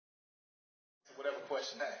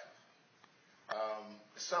question I have.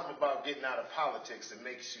 It's something about getting out of politics that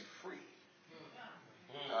makes you free.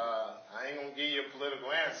 I ain't gonna give you a political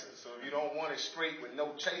answer, so if you don't want it straight with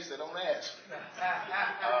no chaser, don't ask me.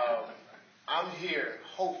 I'm here,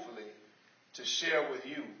 hopefully, to share with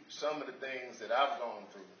you some of the things that I've gone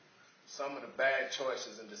through, some of the bad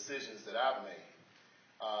choices and decisions that I've made,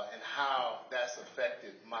 and how that's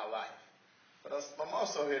affected my life. But I'm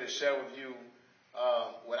also here to share with you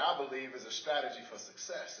what I believe is a strategy for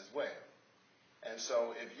success as well. And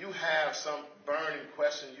so if you have some burning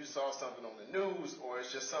question, you saw something on the news, or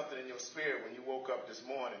it's just something in your spirit when you woke up this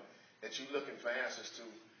morning that you're looking for answers to,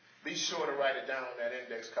 be sure to write it down on that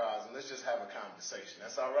index card, and let's just have a conversation.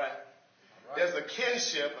 That's all right? There's a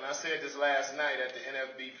kinship, and I said this last night at the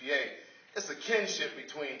NFBPA, it's a kinship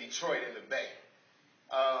between Detroit and the Bay.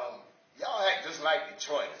 Y'all act just like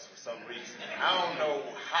Detroiters for some reason. I don't know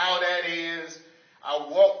how that is. I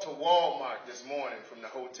walked to Walmart this morning from the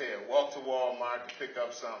hotel, walked to Walmart to pick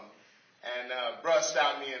up something, and bruh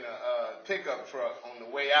stopped me in a pickup truck on the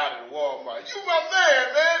way out of the Walmart. You my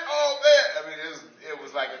man, man, oh man. I mean, it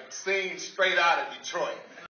was like a scene straight out of Detroit.